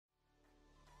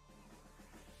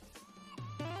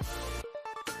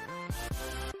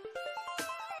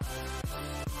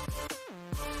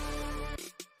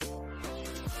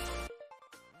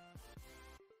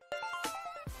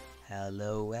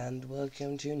Hello and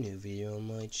welcome to a new video on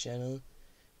my channel.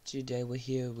 Today we're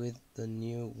here with the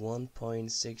new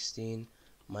 1.16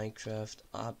 Minecraft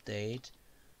update,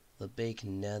 the big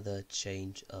nether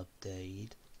change update.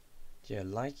 Yeah,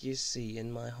 like you see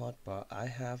in my hotbar, I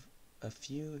have a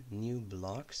few new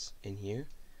blocks in here,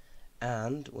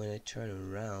 and when I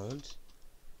turn around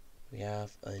we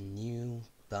have a new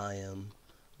biome,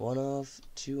 one of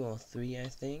two or three I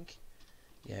think.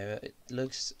 Yeah, it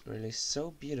looks really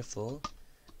so beautiful,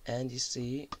 and you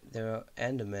see there are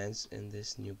endermans in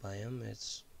this new biome.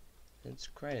 It's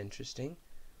quite interesting,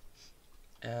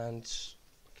 and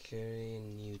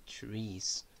carrying new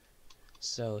trees.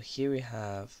 So here we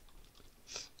have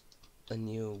a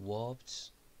new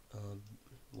warped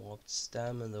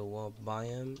stem in the warped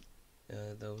biome.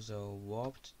 Those are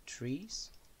warped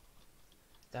trees.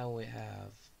 Then we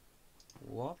have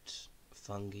warped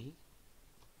fungi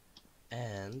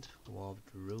and warped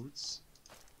roots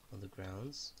on the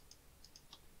grounds.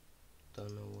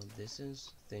 Don't know what this is.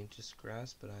 I think just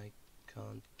grass, but I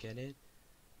can't get it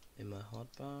in my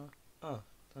hotbar. Oh,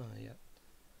 yeah.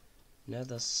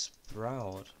 Nether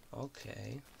sprout.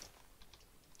 Okay.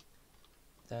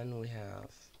 Then we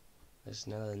have this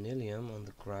nether nilium on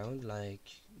the ground,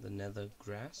 like the nether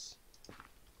grass,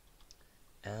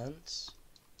 and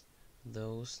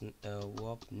those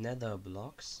warped nether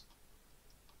blocks.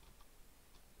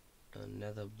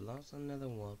 Nether blocks or nether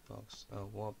warp blocks?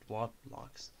 Warped wart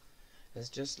blocks. It's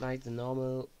just like the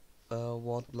normal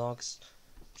wart blocks,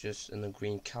 just in a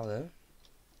green color.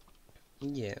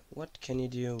 Yeah, what can you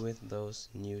do with those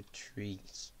new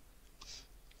trees?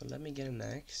 Well, let me get an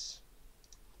axe.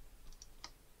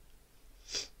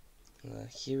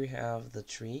 Here we have the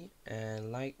tree,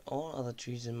 and like all other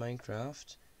trees in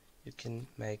Minecraft, you can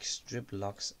make strip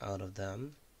blocks out of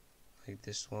them, like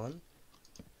this one.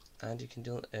 And you can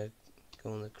do go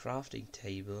on the crafting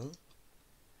table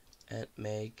and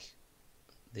make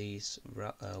these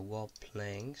wall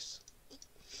planks.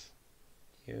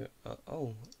 Here,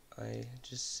 oh, I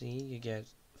just see you get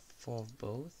 4 of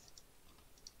both.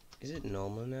 Is it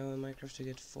normal now in Minecraft to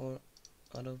get 4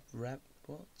 out of wrap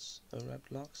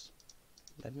blocks?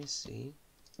 Let me see.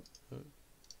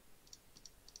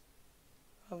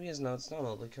 Oh yes, no, it's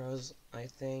normal because I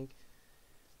think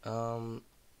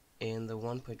in the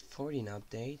 1.14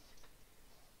 update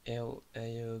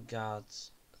you got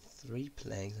 3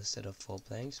 planks instead of 4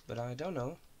 planks, but I don't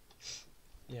know.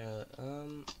 Yeah,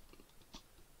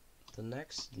 the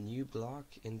next new block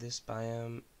in this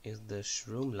biome is the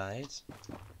shroom light,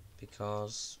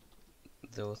 because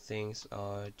those things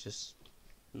are just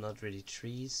not really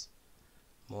trees,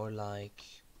 more like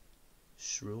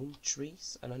shroom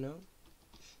trees, I don't know.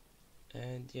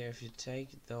 And yeah, if you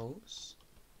take those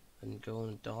and go in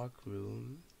a dark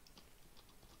room,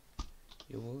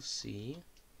 you will see,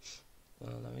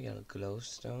 well, let me get a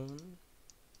glowstone.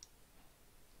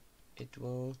 It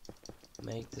will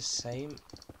make the same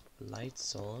light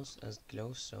source as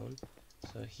glowstone.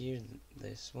 So here,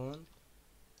 this one,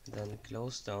 then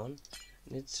glowstone,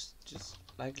 and it's just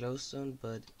like glowstone,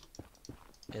 but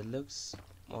it looks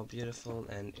more beautiful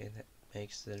and it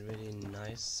makes a really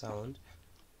nice sound.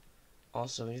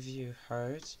 Also, if you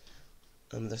heard,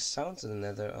 the sounds in the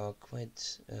nether are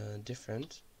quite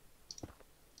different.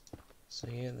 So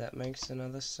here, that makes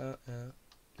another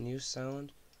new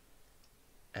sound,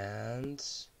 and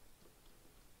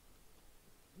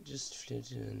just flew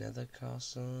to the nether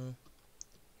castle.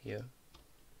 Here,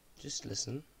 just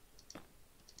listen.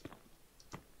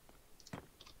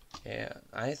 Yeah,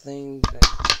 I think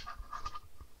that,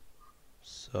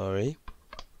 sorry,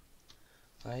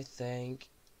 I think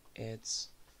it's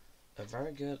a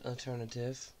very good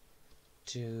alternative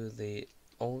to the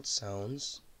old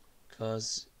sounds,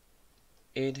 cause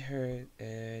it here,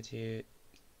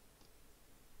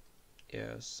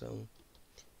 yeah, so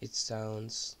it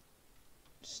sounds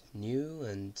just new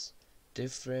and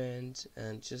different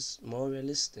and just more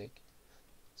realistic.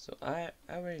 So I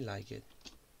really like it.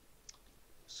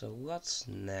 So what's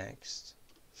next?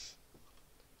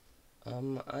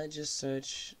 I just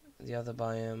search the other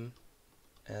biome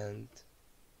and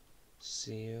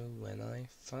see you when I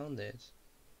found it.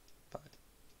 Bye.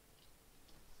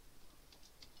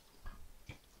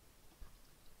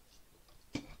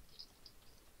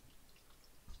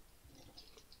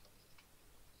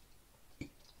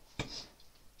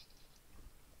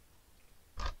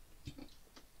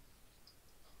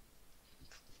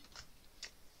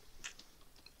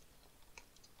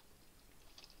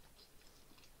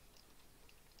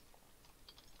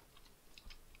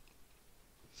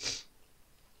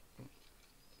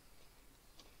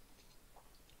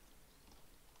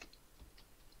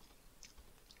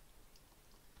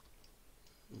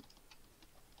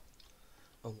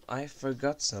 Oh, I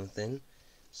forgot something.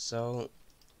 So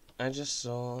I just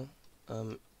saw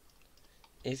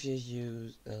if you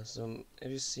use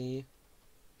if you see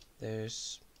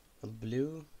there's a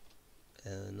blue,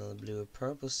 another blue, a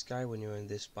purple sky when you're in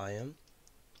this biome.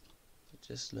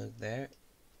 Just look there,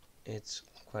 it's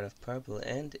quite of purple,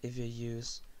 and if you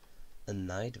use a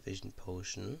night vision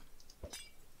potion,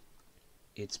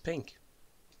 it's pink.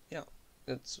 Yeah,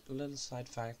 it's a little side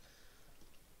fact.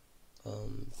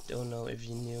 Don't know if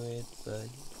you knew it, but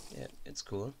yeah, it's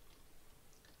cool.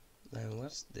 Now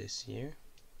what's this here?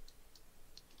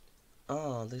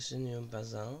 Oh, this is new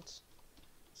basalt.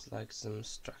 It's like some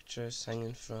structures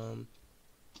hanging from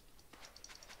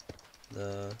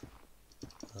the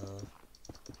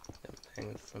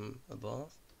hanging from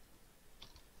above.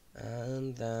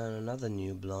 And then another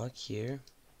new block here.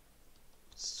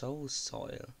 Soul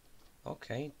soil.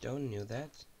 Okay, don't knew that.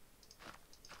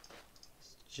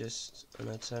 Just an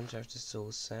alternative to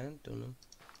soul sand, don't know.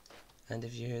 And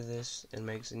if you hear this, it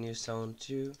makes a new sound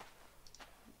too.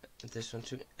 This one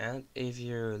too. And if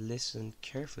you listen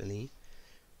carefully,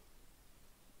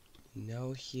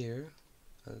 now here,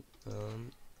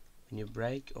 when you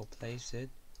break or place it,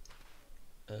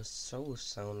 a soul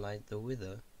sound like the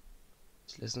wither.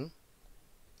 Let's listen.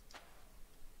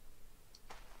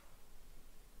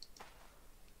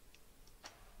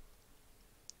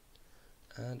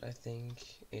 And I think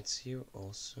it's here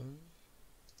also.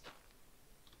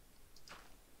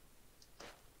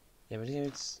 Yeah, but here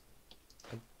it's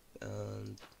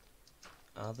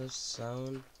other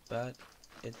sound, but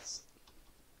it's,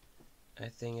 I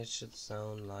think it should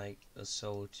sound like a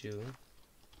soul too.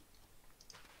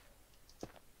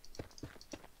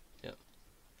 Yeah.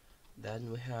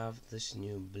 Then we have this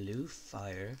new blue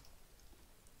fire.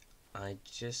 I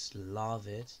just love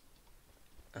it,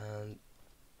 and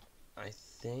I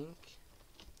think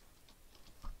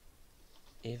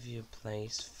if you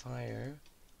place fire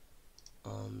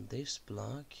on this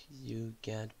block, you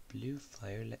get blue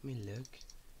fire. Let me look.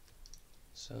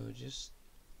 So just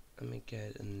let me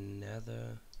get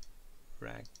another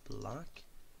rack block.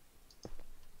 So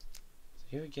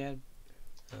here we get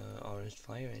orange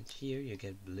fire, and here you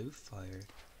get blue fire.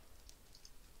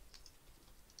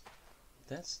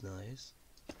 That's nice.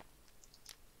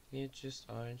 Here just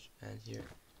orange, and here.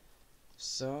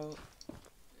 So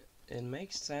it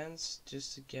makes sense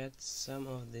just to get some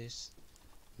of these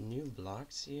new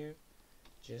blocks here,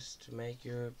 just to make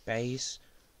your base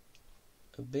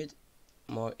a bit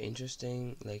more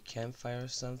interesting, like campfire or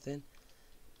something.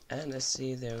 And I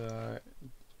see there are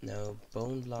now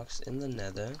bone blocks in the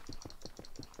nether.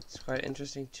 It's quite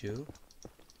interesting too.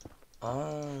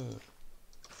 Oh,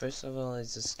 first of all,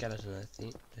 it's a skeleton,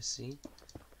 I see,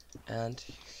 and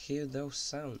hear those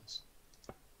sounds.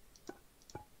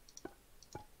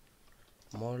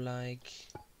 More like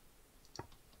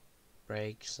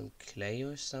break some clay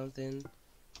or something,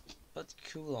 but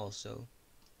cool also.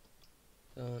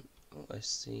 Oh, I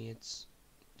see, it's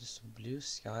just a blue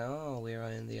sky. Oh, we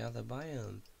are in the other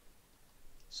biome.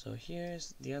 So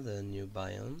here's the other new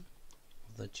biome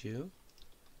of the two.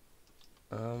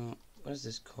 What is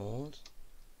this called?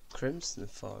 Crimson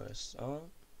Forest. Oh,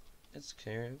 it's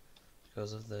clear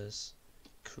because of this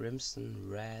crimson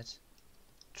red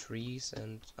trees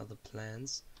and other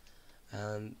plants,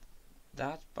 and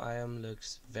that biome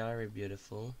looks very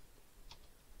beautiful.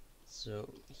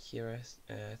 So here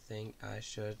I think I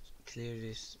should clear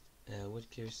this, would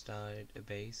clear start a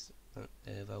base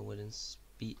if I wouldn't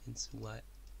be in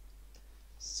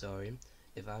sorry,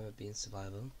 if I would be in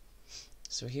survival.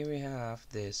 So here we have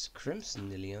this crimson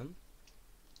Nilium,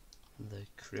 the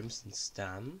crimson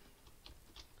stem,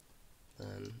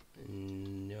 then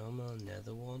normal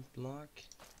netherwart block,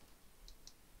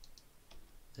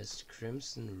 this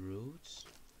crimson roots,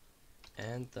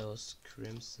 and those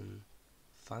crimson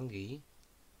fungi,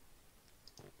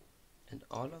 and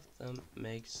all of them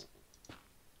makes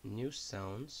new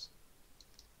sounds,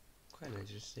 quite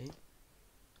interesting.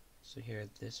 So here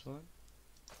this one,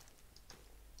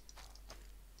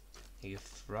 like a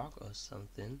frog or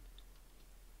something.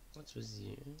 What was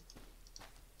you?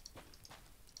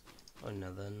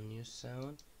 Another new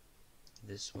sound.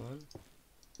 This one,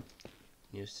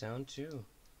 new sound too.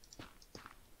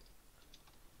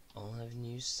 All have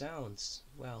new sounds.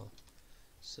 Well,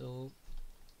 so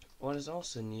what is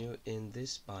also new in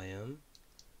this biome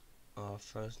are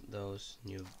first those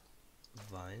new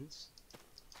vines,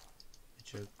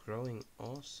 which are growing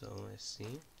also, I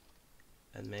see,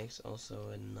 and makes also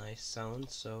a nice sound.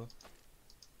 So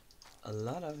a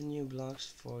lot of new blocks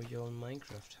for your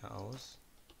Minecraft house.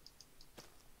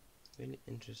 Really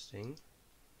interesting.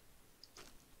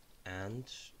 And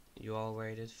you all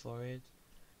waited for it.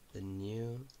 the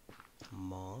new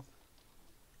mob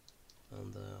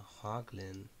on the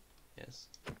Hoglin. Yes.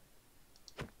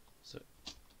 So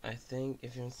I think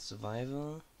if you're in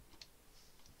survival,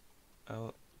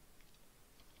 I'll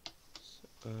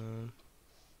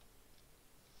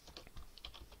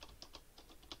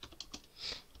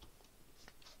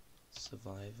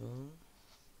survival.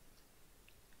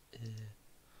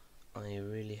 I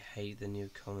really hate the new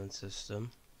comment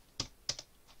system.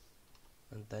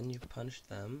 And then you punch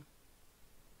them.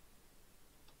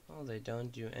 Oh, they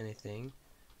don't do anything.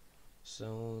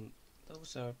 So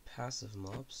those are passive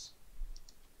mobs.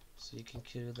 So you can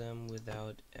kill them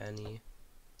without any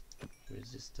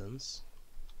resistance.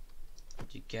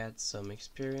 You get some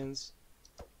experience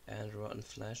and rotten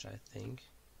flesh, I think.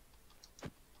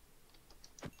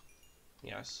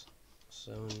 Yes.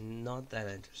 So not that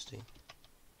interesting.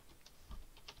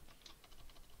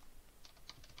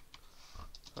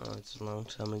 Oh, it's a long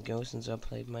time ago since I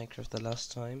played Minecraft the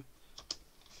last time.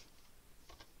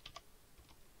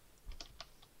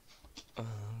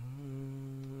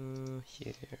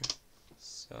 Here.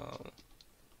 So,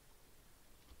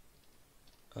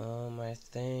 I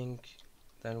think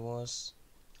that was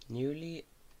nearly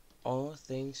all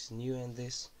things new in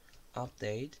this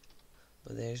update.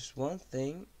 But there's one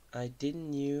thing I didn't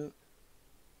knew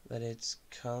that it's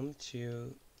come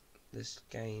to this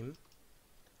game.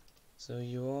 So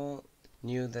you all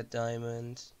knew that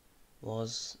diamond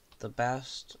was the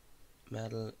best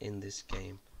metal in this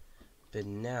game, but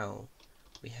now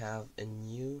we have a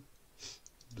new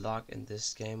block in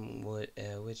this game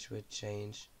which would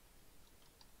change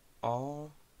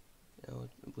all,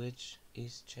 which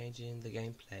is changing the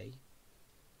gameplay.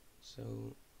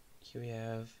 So here we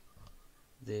have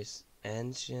this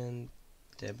ancient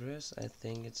debris. I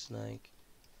think it's like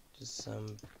just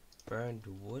some burned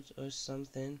wood or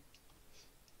something.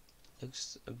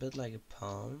 Looks a bit like a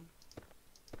palm.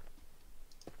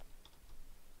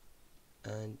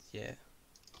 And yeah.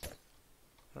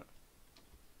 Huh.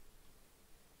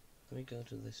 Let me go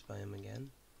to this biome again.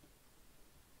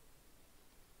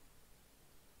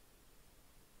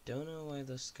 Don't know why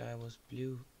the sky was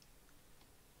blue.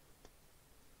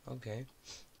 Okay.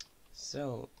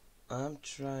 So I'm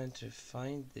trying to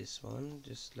find this one.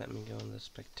 Just let me go in the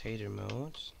spectator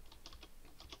mode.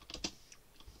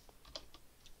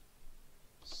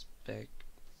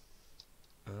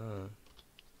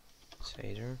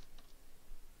 Spectator.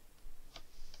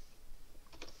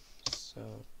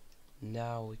 So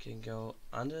now we can go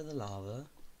under the lava,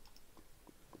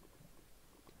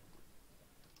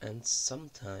 and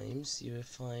sometimes you will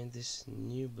find this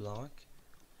new block,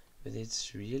 but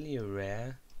it's really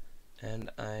rare, and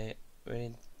I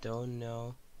really don't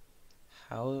know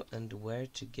how and where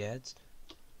to get.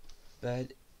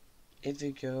 But if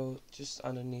you go just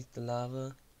underneath the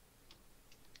lava,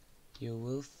 you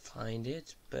will find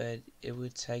it, but it will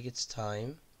take its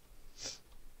time.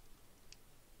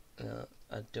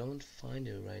 I don't find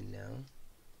it right now.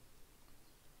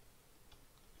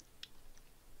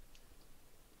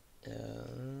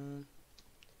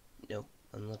 No,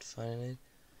 I'm not finding it.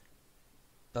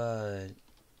 But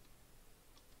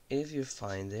if you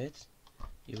find it,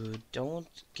 you don't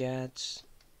get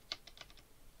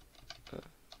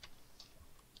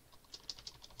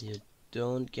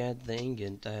the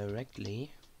ingot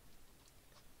directly.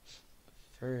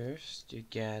 First, you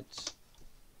get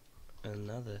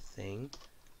another thing.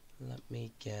 Let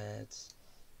me get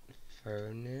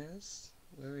furnace.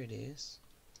 Where it is?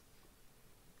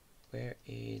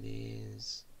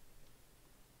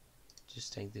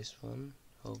 Just take this one.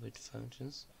 Hope it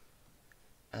functions.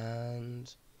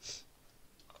 And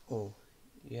oh,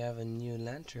 you have a new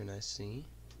lantern, I see.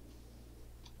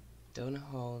 Don't know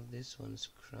how this one's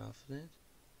crafted,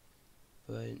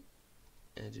 but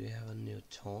do you have a new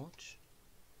torch?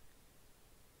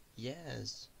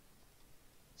 Yes,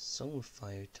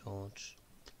 soulfire torch.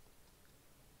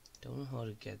 Don't know how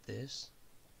to get this.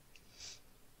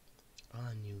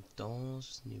 New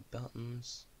doors, new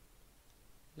buttons.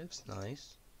 Looks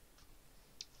nice.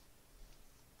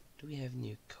 Do we have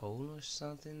new coal or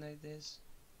something like this?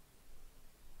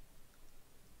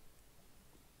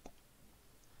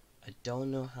 I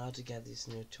don't know how to get these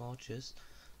new torches,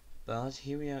 but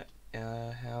here we are.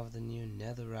 Have the new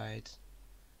netherite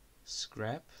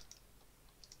scrap.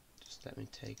 Just let me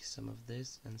take some of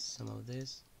this and some of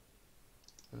this,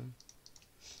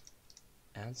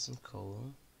 and some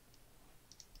coal.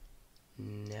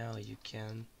 Now you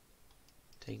can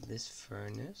take this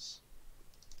furnace,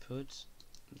 put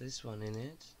this one in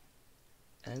it,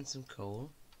 and some coal,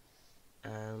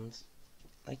 and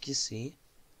like you see,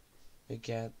 you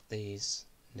get these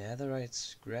netherite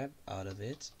scrap out of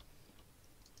it.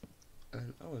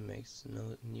 And oh, it makes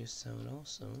no new sound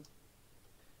also.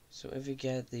 So if you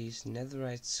get these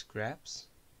netherite scraps,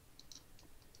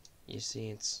 you see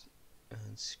it's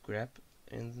scrap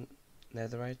in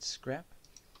netherite scrap.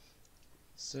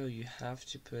 So you have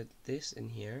to put this in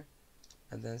here,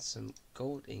 and then some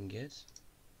gold ingot,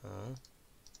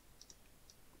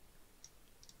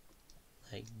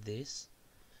 like this,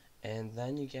 and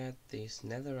then you get these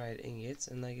netherite ingots.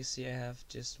 And like you see, I have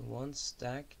just one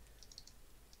stack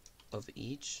of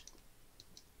each,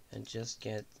 and just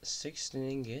get 16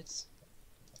 ingots.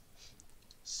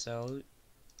 So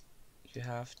you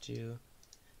have to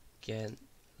get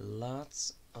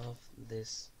lots of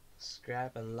this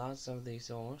scrap and lots of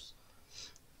these ores,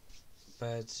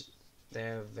 but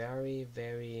they're very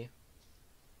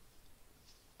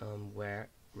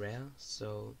rare,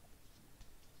 so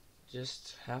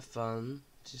just have fun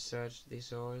to search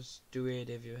these ores. Do it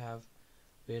if you have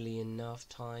really enough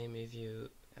time, if you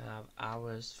have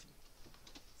hours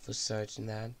for searching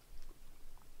that.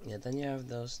 Yeah, then you have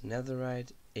those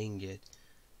netherite ingot,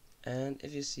 and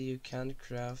if you see you can't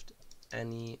craft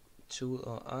any tool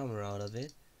or armor out of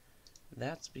it,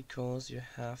 that's because you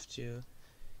have to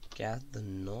get the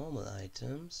normal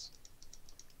items.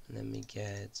 Let me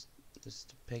get just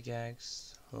the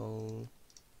pickaxe,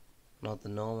 not the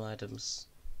normal items,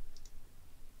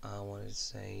 I want to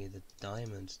say the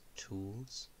diamond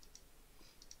tools.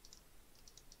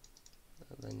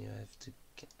 And then you have to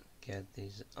get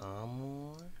these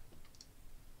armor,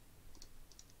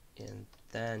 and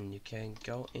then you can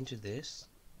go into this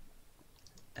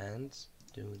and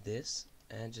do this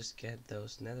and just get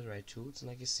those netherite tools. And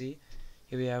like you see,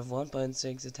 here we have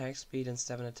 1.6 attack speed and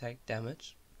 7 attack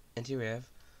damage, and here we have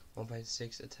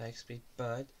 1.6 attack speed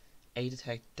but 8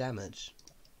 attack damage.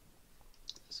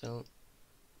 So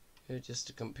here just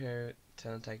to compare,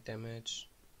 10 attack damage,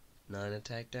 9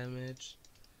 attack damage.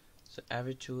 So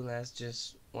every tool has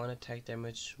just 1 attack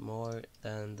damage more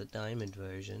than the diamond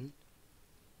version.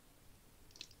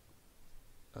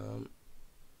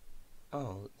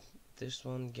 Oh, this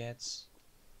one gets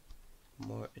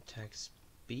more attack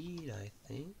speed, I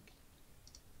think.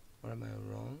 Or am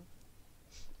I wrong?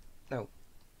 No,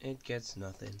 it gets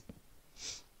nothing.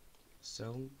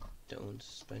 So don't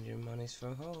spend your monies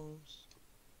for hoes.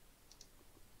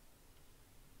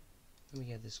 Let me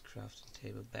get this crafting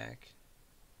table back.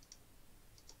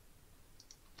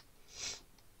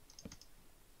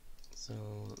 So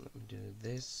let me do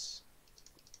this,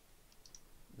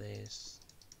 this,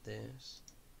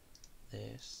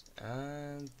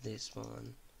 and this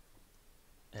one.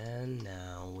 And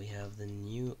now we have the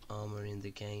new armor in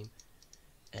the game,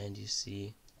 and you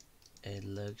see it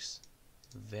looks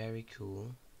very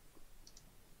cool.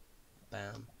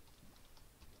 Bam.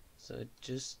 So it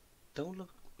just don't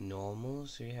look normal,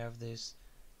 so you have this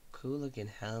cool looking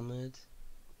helmet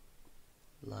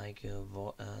like a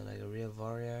real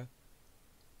warrior,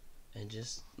 and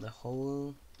just the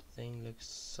whole thing looks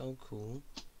so cool.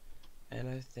 And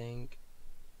I think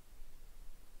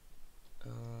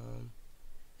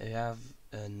you have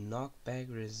a knockback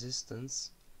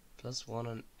resistance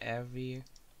 +1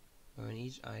 on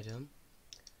each item.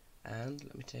 And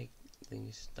let me take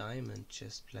this diamond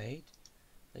chest plate.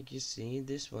 Like you see,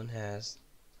 this one has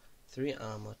 3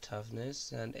 armor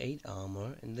toughness and 8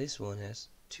 armor, and this one has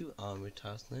 2 armor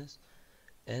toughness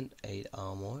and 8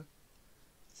 armor,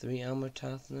 3 armor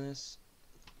toughness,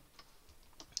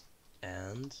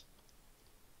 and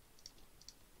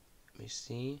let me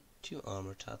see, 2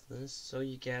 armor toughness. So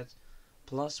you get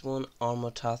 +1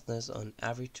 armor toughness on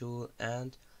every tool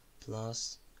and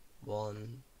 +1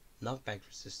 knockback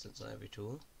resistance on every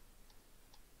tool.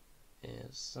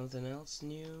 Is something else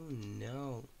new?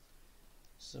 No.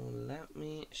 So let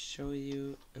me show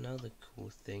you another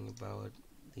cool thing about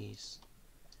these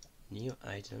new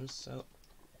items. So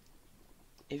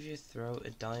if you throw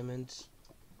a diamond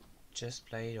chest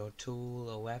plate or tool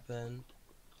or weapon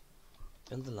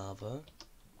in the lava,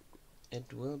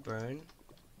 it will burn,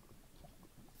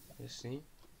 you see,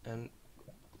 and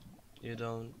you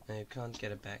can't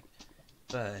get it back.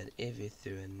 But if you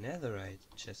threw a netherite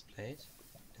chest plate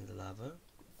in the lava,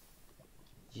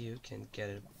 you can get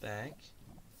it back.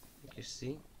 Like you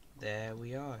see, there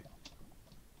we are.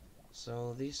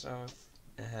 So these are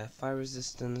fire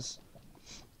resistance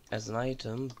as an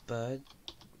item, but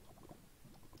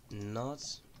not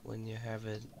when you have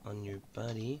it on your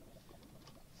body.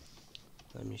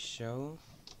 Let me show.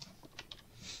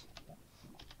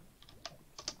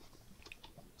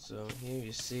 So here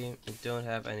you see you don't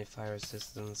have any fire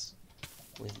resistance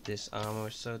with this armor,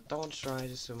 so don't try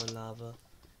to swim in lava,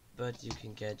 but you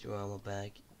can get your armor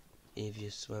back if you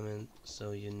swim in,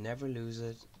 so you never lose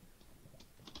it,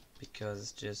 because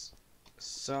it's just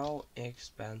so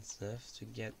expensive to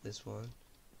get this one.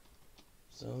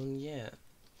 So yeah,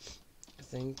 I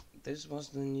think this was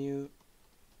the new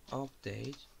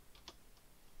update.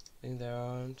 I think there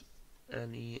aren't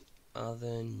any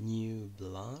other new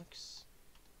blocks.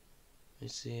 We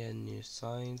see a new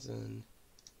signs and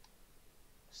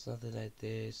something like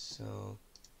this. So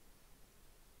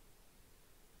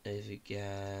if you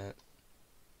get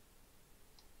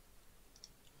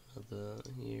another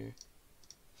here,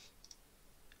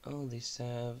 oh, these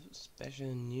have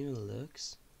special new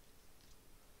looks.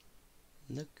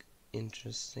 Look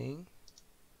interesting.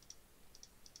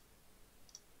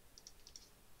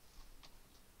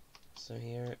 So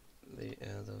here,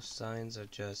 those signs are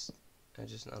just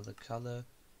another color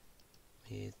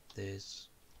with this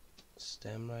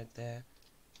stem right there.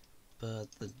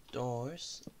 But the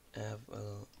doors have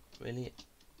really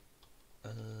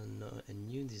a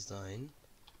new design,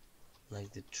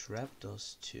 like the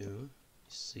trapdoors too. You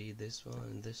see this one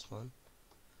and this one.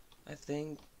 I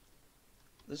think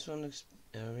this one looks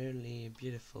really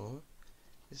beautiful.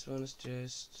 This one is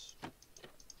just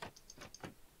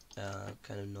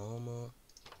kind of normal,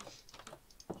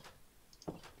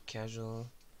 casual,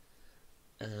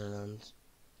 and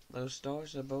those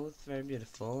doors are both very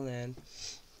beautiful and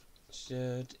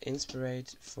should inspire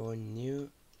for new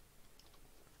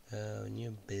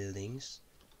buildings.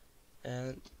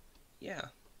 And yeah,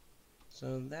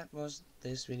 so that was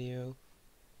this video.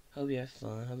 Hope you have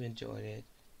fun, hope you enjoyed it.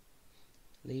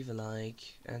 Leave a like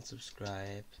and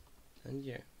subscribe, and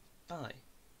yeah, bye.